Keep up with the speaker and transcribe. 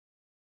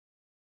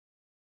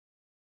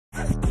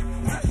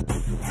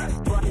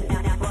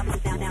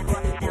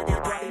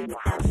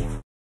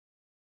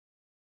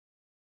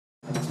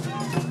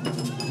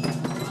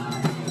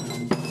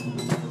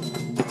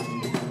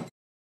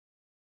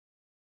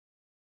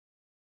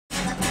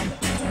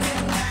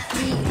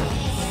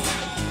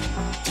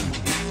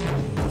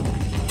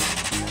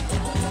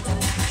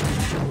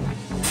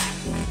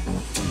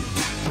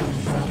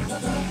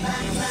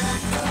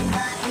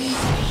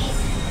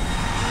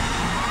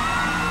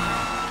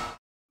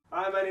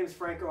my name is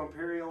Franco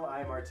Imperial. I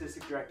am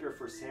Artistic Director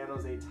for San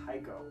Jose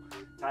Taiko.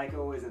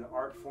 Taiko is an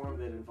art form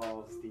that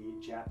involves the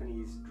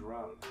Japanese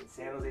drum. And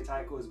San Jose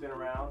Taiko has been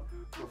around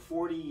for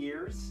 40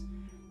 years,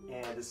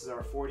 and this is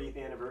our 40th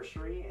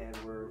anniversary, and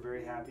we're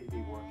very happy to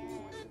be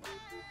working with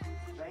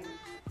Bangerz.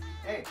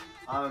 Hey,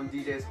 I'm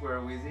DJ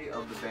Square Weezy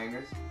of the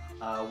Bangerz.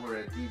 We're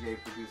a DJ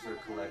producer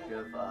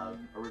collective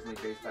originally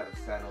based out of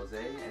San Jose,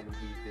 and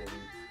we've been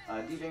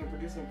DJing and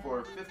producing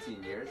for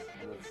 15 years,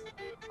 and it's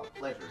a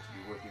pleasure to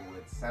be working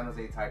with San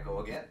Jose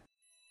Taiko again.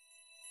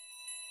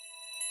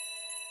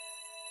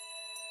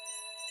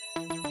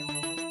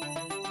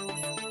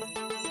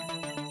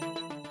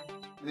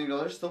 You know,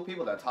 there's still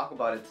people that talk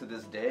about it to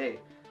this day,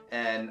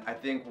 and I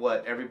think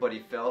what everybody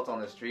felt on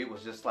the street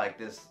was just like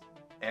this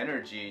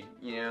energy,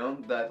 you know,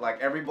 that like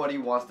everybody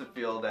wants to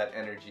feel that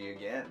energy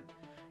again.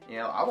 You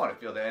know, I want to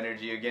feel the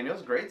energy again. It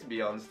was great to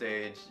be on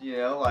stage, you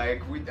know,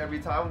 like every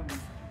time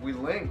we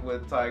link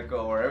with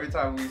Taiko, or every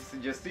time we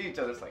just see each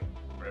other, it's like,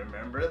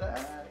 remember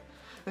that?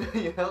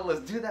 You know, let's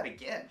do that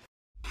again.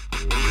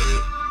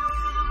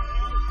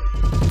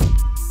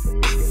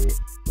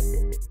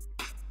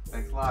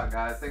 Thanks a lot,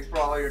 guys. Thanks for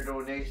all your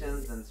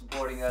donations and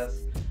supporting us.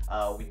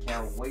 We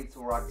can't wait to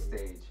rock the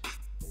stage.